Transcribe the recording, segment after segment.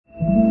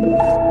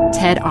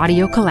TED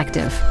Audio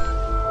Collective.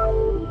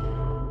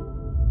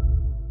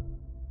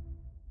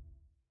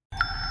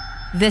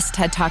 This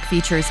TED Talk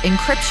features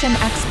encryption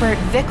expert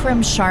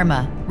Vikram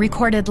Sharma,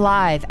 recorded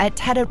live at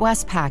TED at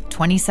Westpac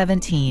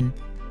 2017.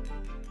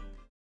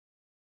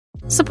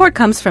 Support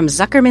comes from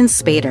Zuckerman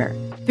Spader.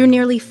 Through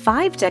nearly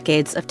 5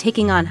 decades of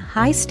taking on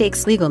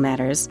high-stakes legal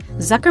matters,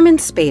 Zuckerman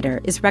Spader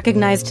is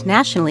recognized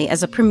nationally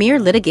as a premier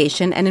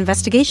litigation and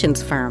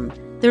investigations firm.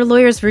 Their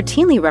lawyers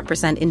routinely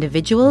represent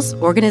individuals,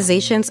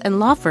 organizations, and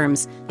law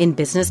firms in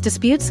business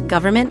disputes,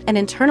 government and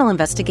internal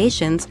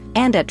investigations,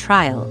 and at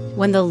trial,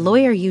 when the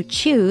lawyer you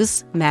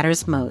choose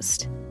matters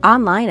most.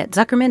 Online at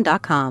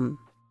Zuckerman.com.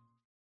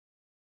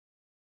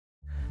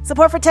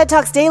 Support for TED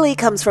Talks Daily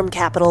comes from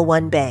Capital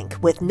One Bank.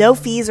 With no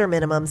fees or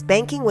minimums,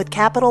 banking with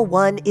Capital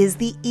One is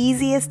the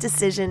easiest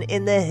decision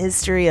in the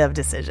history of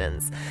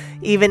decisions.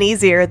 Even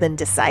easier than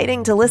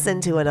deciding to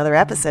listen to another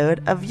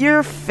episode of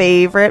your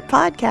favorite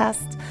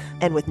podcast.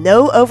 And with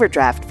no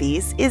overdraft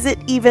fees, is it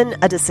even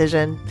a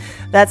decision?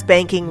 That's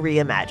banking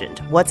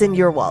reimagined. What's in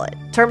your wallet?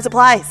 Terms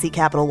apply. See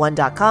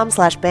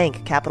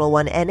CapitalOne.com/bank. Capital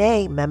One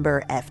N.A.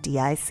 member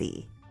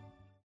FDIC.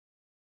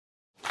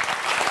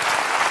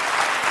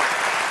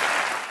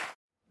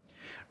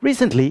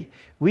 Recently,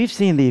 we've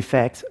seen the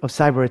effects of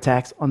cyber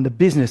attacks on the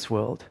business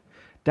world.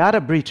 Data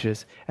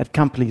breaches at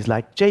companies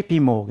like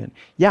JP Morgan,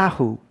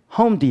 Yahoo,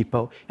 Home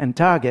Depot, and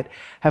Target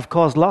have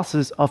caused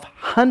losses of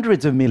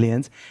hundreds of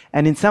millions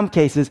and, in some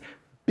cases,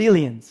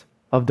 billions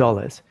of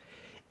dollars.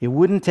 It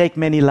wouldn't take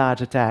many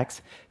large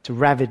attacks to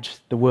ravage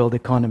the world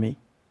economy.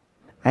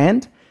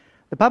 And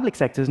the public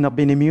sector has not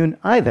been immune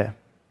either.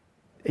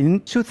 In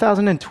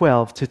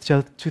 2012 to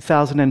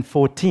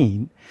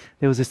 2014,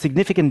 there was a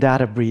significant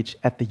data breach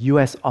at the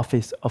US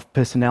Office of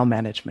Personnel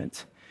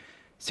Management.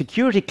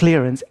 Security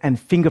clearance and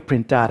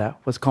fingerprint data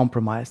was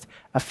compromised,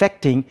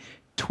 affecting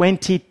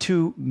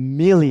 22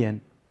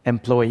 million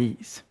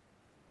employees.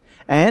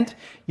 And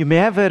you may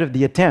have heard of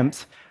the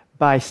attempts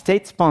by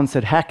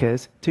state-sponsored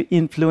hackers to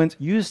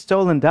use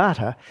stolen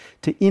data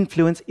to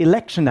influence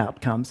election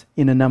outcomes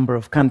in a number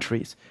of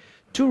countries.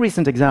 2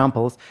 recent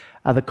examples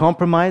are the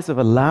compromise of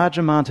a large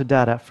amount of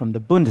data from the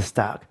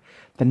Bundestag,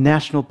 the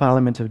national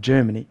parliament of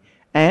Germany,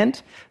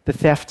 and the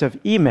theft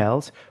of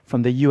emails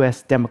from the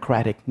US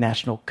Democratic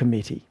National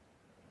Committee.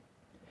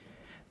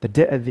 The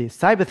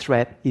cyber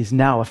threat is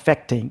now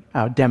affecting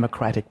our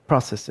democratic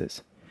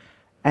processes,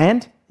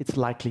 and it's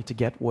likely to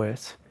get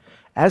worse.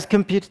 As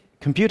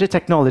computer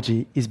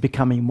technology is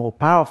becoming more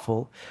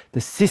powerful,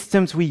 the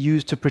systems we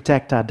use to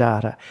protect our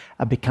data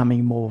are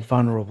becoming more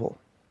vulnerable.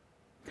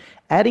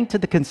 Adding to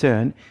the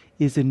concern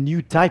is a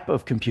new type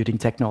of computing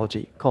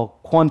technology called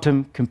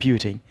quantum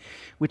computing,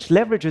 which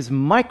leverages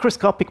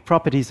microscopic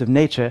properties of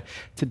nature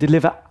to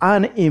deliver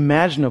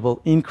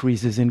unimaginable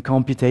increases in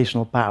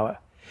computational power.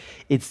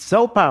 It's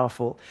so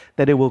powerful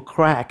that it will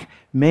crack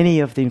many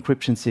of the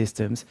encryption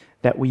systems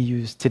that we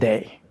use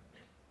today.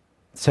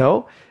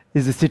 So,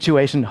 is the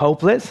situation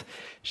hopeless?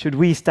 Should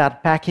we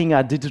start packing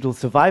our digital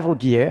survival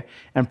gear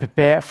and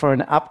prepare for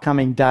an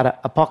upcoming data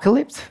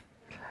apocalypse?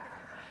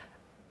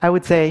 I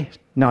would say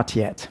not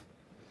yet.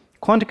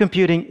 Quantum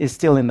computing is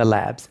still in the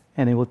labs,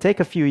 and it will take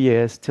a few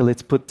years till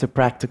it's put to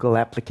practical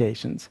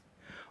applications.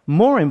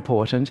 More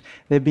important,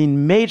 there have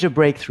been major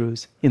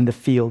breakthroughs in the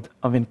field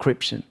of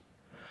encryption.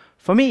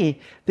 For me,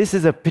 this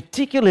is a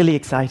particularly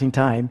exciting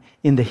time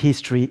in the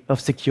history of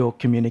secure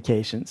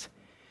communications.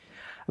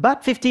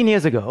 About 15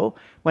 years ago,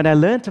 when I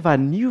learned of our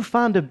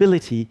newfound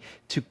ability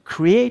to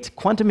create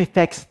quantum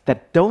effects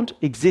that don't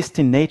exist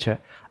in nature,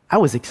 I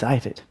was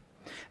excited.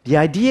 The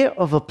idea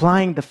of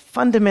applying the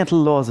fundamental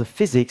laws of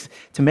physics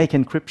to make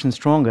encryption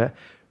stronger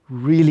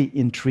really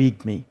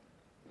intrigued me.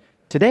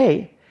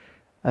 Today,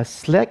 a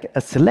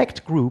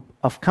select group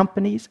of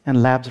companies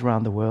and labs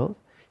around the world,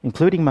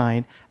 including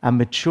mine, are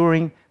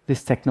maturing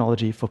this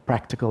technology for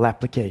practical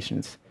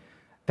applications.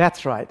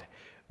 That's right.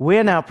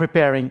 We're now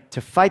preparing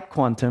to fight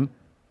quantum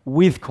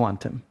with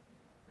quantum.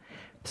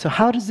 So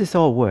how does this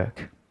all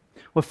work?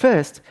 Well,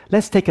 first,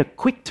 let's take a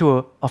quick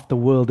tour of the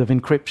world of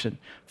encryption.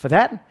 For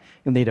that,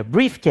 you'll need a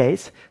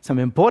briefcase, some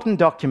important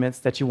documents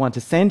that you want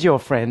to send your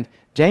friend,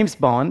 James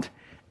Bond,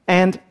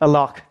 and a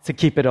lock to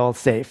keep it all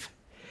safe.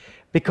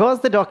 Because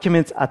the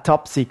documents are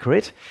top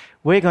secret,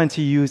 we're going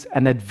to use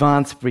an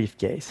advanced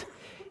briefcase.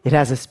 It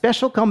has a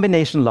special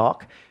combination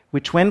lock,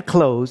 which when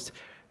closed,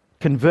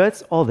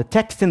 converts all the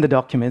text in the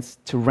documents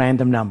to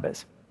random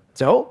numbers.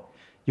 So,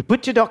 you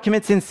put your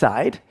documents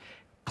inside,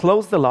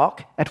 close the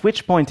lock, at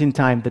which point in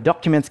time the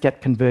documents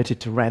get converted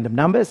to random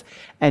numbers,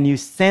 and you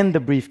send the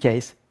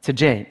briefcase to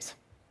James.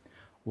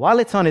 While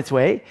it's on its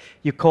way,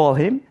 you call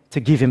him to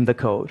give him the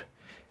code.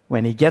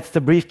 When he gets the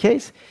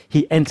briefcase,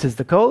 he enters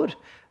the code,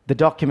 the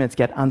documents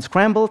get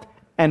unscrambled,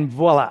 and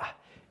voila,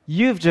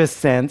 you've just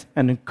sent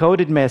an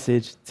encoded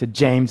message to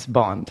James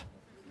Bond.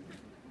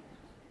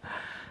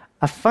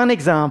 A fun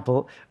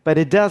example, but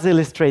it does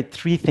illustrate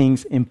 3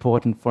 things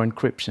important for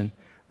encryption.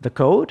 The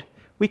code,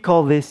 we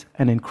call this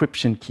an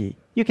encryption key.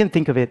 You can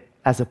think of it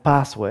as a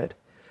password.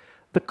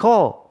 The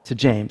call to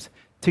James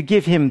to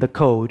give him the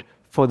code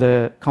for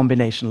the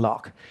combination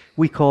lock.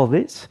 We call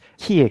this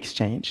key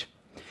exchange.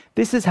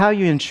 This is how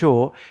you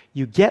ensure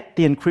you get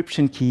the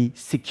encryption key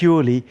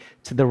securely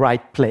to the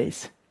right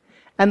place.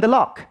 And the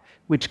lock,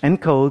 which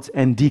encodes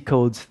and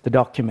decodes the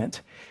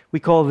document. We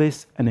call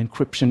this an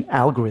encryption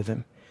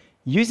algorithm.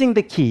 Using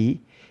the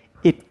key,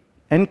 it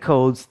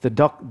encodes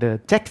the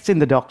text in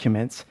the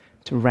documents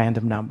to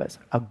random numbers.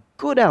 A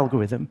good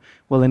algorithm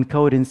will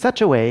encode in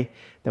such a way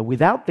that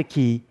without the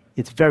key,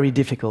 it's very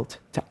difficult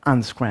to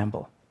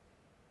unscramble.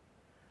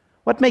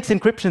 What makes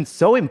encryption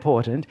so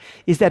important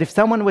is that if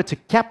someone were to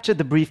capture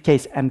the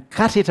briefcase and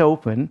cut it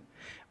open,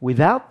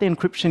 without the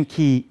encryption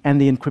key and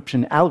the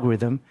encryption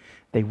algorithm,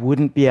 they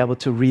wouldn't be able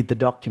to read the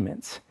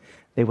documents.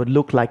 They would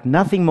look like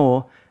nothing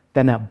more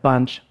than a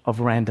bunch of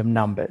random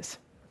numbers.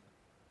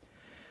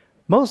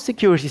 Most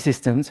security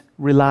systems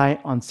rely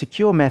on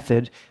secure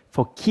method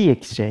for key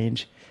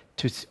exchange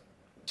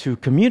to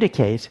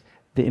communicate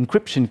the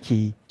encryption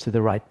key to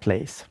the right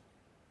place.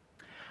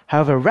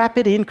 However,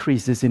 rapid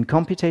increases in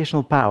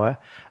computational power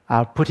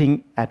are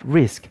putting at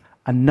risk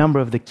a number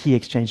of the key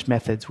exchange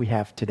methods we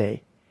have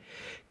today.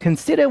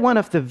 Consider one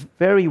of the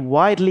very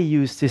widely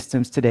used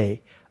systems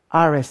today,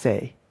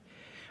 RSA.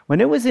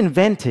 When it was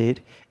invented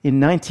in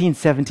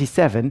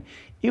 1977,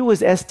 it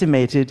was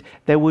estimated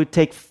that it would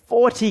take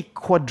 40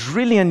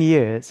 quadrillion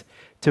years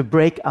to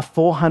break a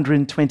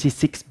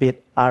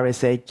 426-bit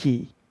RSA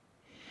key.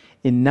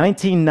 In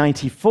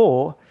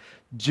 1994,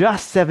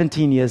 just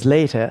 17 years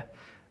later,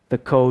 the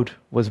code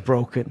was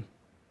broken.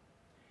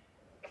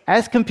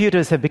 As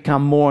computers have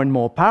become more and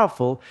more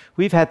powerful,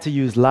 we've had to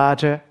use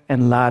larger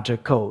and larger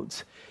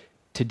codes.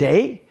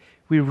 Today,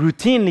 we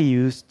routinely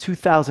use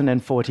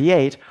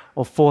 2048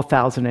 or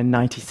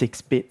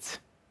 4096 bits.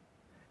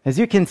 As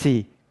you can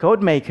see,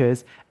 code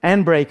makers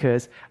and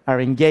breakers are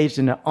engaged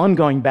in an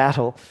ongoing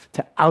battle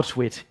to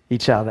outwit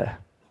each other.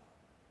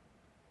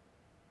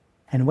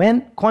 And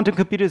when quantum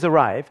computers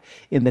arrive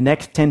in the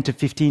next 10 to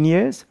 15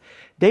 years,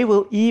 they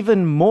will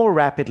even more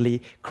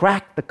rapidly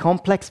crack the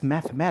complex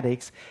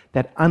mathematics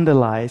that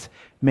underlies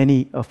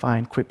many of our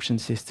encryption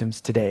systems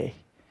today.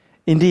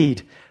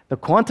 Indeed, the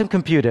quantum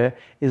computer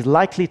is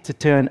likely to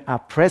turn our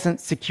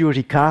present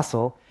security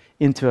castle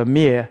into a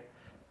mere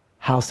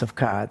house of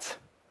cards.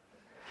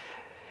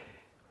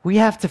 We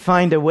have to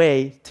find a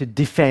way to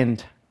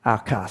defend our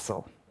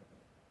castle.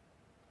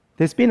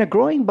 There's been a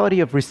growing body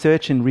of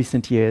research in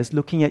recent years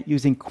looking at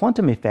using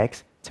quantum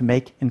effects to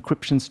make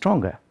encryption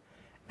stronger.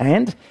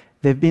 And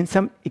there have been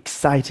some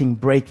exciting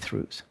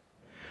breakthroughs.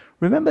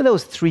 Remember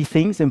those three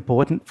things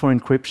important for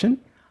encryption?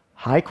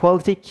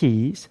 High-quality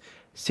keys,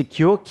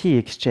 secure key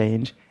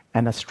exchange,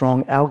 and a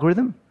strong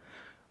algorithm?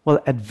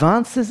 Well,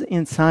 advances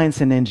in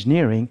science and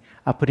engineering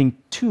are putting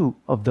two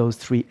of those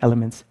three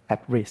elements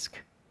at risk.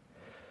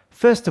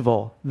 First of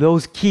all,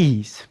 those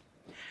keys.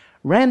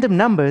 Random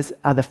numbers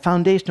are the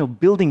foundational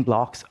building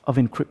blocks of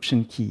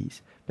encryption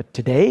keys, but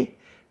today,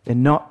 they're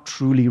not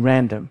truly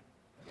random.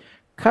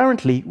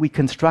 Currently, we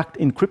construct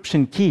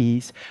encryption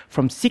keys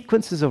from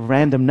sequences of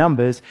random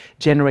numbers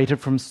generated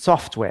from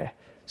software,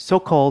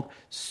 so-called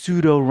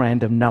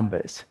pseudo-random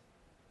numbers.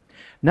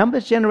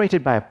 Numbers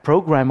generated by a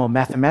program or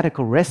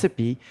mathematical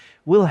recipe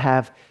will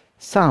have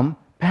some,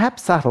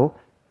 perhaps subtle,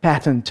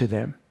 pattern to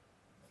them.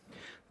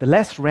 The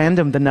less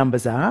random the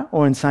numbers are,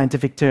 or in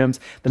scientific terms,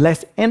 the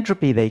less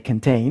entropy they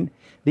contain,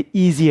 the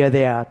easier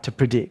they are to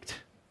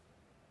predict.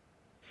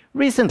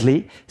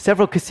 Recently,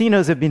 several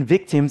casinos have been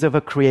victims of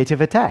a creative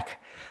attack.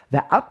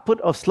 The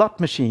output of slot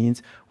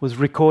machines was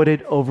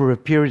recorded over a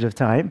period of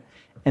time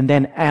and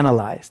then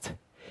analyzed.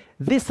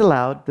 This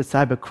allowed the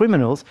cyber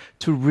criminals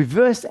to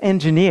reverse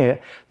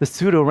engineer the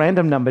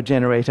pseudo-random number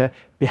generator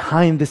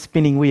behind the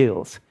spinning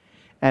wheels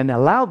and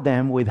allowed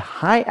them with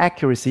high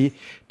accuracy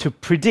to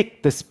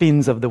predict the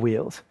spins of the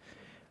wheels,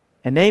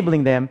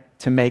 enabling them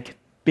to make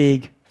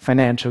big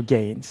financial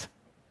gains.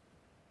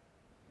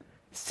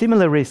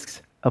 Similar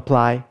risks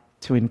apply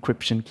to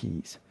encryption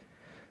keys.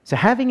 So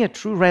having a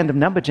true random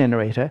number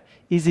generator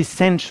is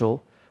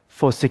essential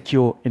for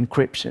secure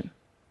encryption.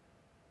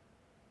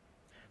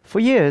 For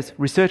years,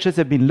 researchers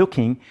have been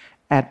looking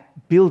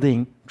at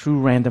building true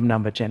random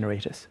number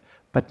generators.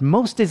 But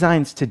most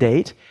designs to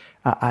date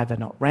are either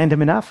not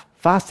random enough,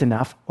 fast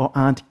enough, or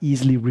aren't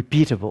easily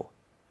repeatable.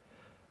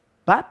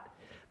 But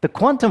the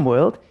quantum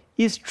world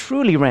is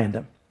truly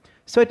random.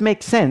 So it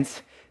makes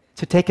sense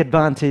to take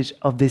advantage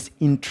of this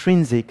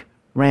intrinsic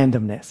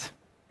randomness.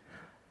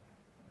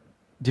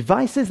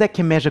 Devices that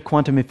can measure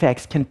quantum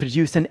effects can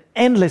produce an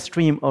endless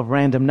stream of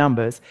random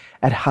numbers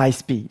at high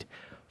speed,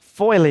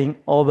 foiling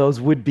all those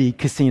would-be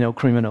casino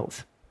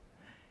criminals.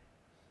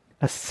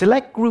 A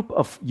select group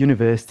of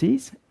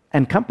universities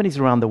and companies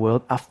around the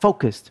world are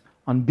focused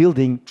on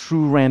building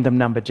true random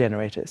number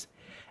generators.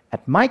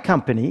 At my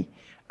company,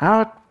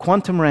 our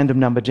quantum random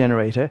number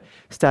generator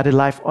started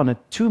life on a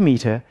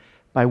 2-meter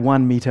by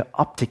 1-meter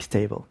optics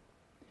table.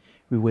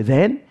 We were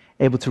then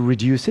able to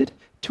reduce it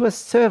to a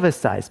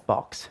server-sized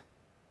box.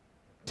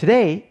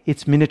 Today,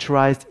 it's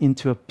miniaturized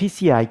into a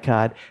PCI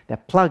card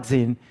that plugs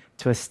in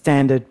to a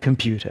standard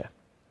computer.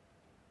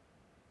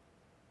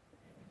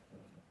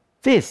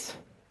 This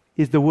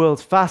is the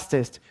world's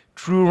fastest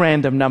true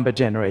random number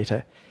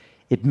generator.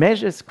 It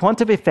measures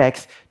quantum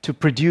effects to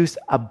produce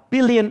 1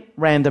 billion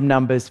random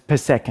numbers per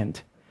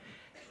second.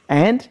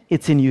 And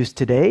it's in use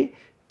today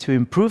to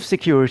improve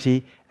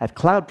security at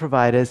cloud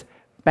providers,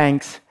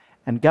 banks,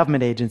 and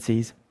government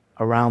agencies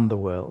around the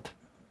world.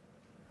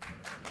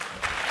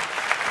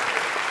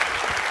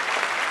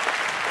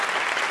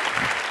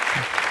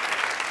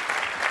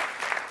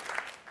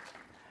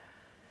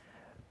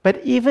 But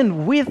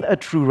even with a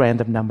true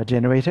random number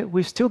generator,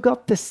 we've still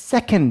got the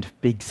second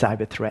big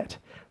cyber threat,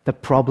 the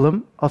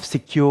problem of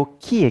secure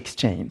key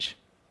exchange.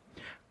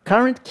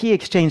 Current key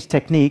exchange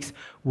techniques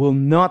will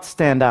not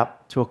stand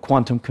up to a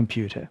quantum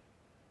computer.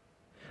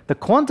 The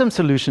quantum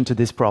solution to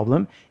this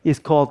problem is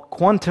called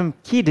quantum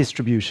key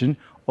distribution,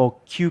 or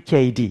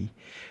QKD,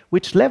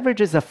 which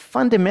leverages a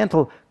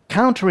fundamental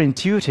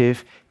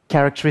counterintuitive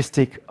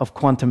characteristic of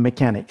quantum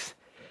mechanics.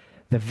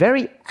 The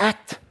very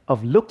act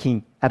of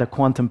looking at a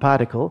quantum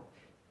particle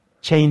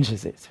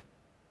changes it.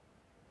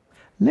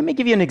 Let me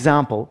give you an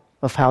example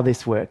of how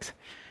this works.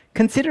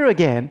 Consider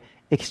again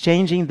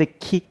exchanging the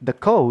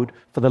code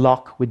for the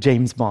lock with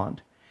James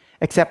Bond.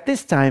 Except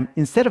this time,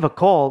 instead of a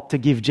call to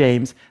give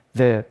James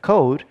the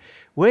code,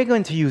 we're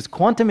going to use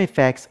quantum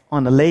effects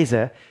on a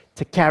laser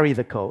to carry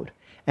the code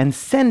and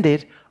send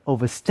it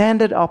over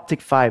standard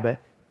optic fiber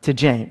to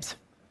James.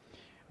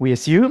 We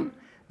assume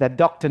that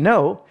Dr.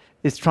 No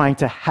is trying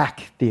to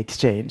hack the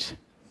exchange.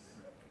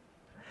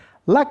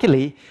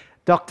 Luckily,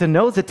 Dr.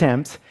 No's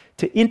attempts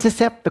to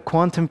intercept the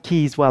quantum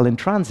keys while in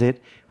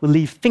transit will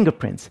leave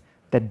fingerprints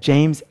that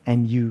James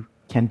and you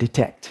can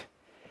detect.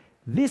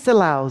 This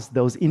allows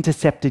those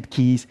intercepted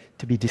keys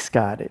to be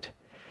discarded.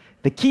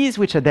 The keys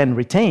which are then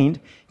retained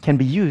can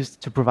be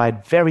used to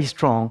provide very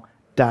strong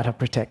data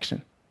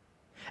protection.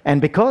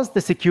 And because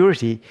the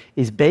security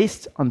is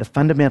based on the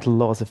fundamental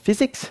laws of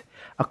physics,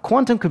 a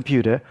quantum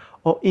computer,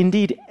 or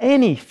indeed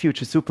any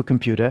future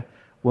supercomputer,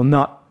 will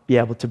not be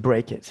able to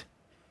break it.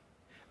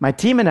 My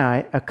team and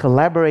I are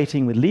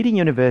collaborating with leading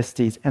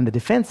universities and the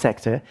defense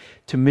sector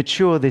to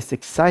mature this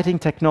exciting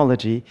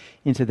technology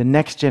into the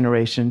next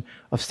generation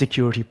of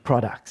security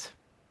products.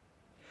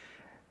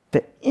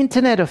 The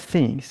Internet of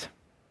Things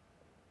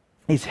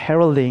is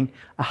heralding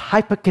a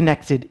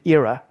hyper-connected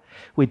era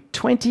with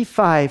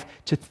 25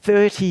 to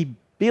 30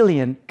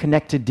 billion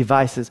connected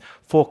devices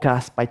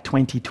forecast by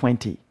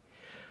 2020.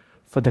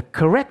 For the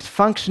correct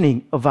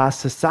functioning of our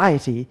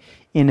society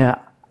in an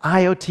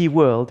IoT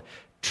world,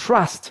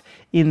 trust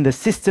in the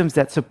systems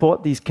that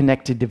support these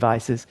connected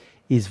devices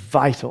is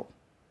vital.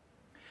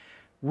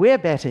 We're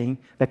betting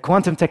that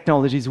quantum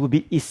technologies will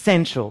be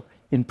essential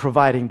in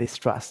providing this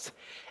trust,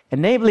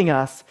 enabling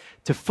us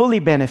to fully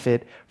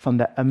benefit from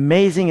the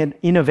amazing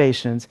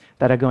innovations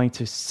that are going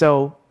to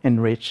so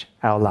enrich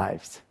our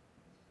lives.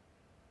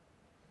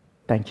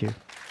 Thank you.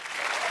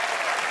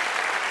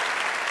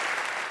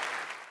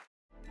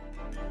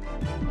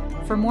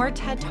 For more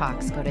TED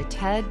Talks, go to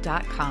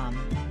TED.com.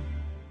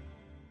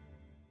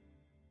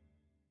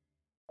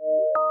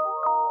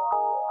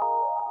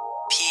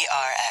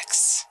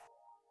 PRX.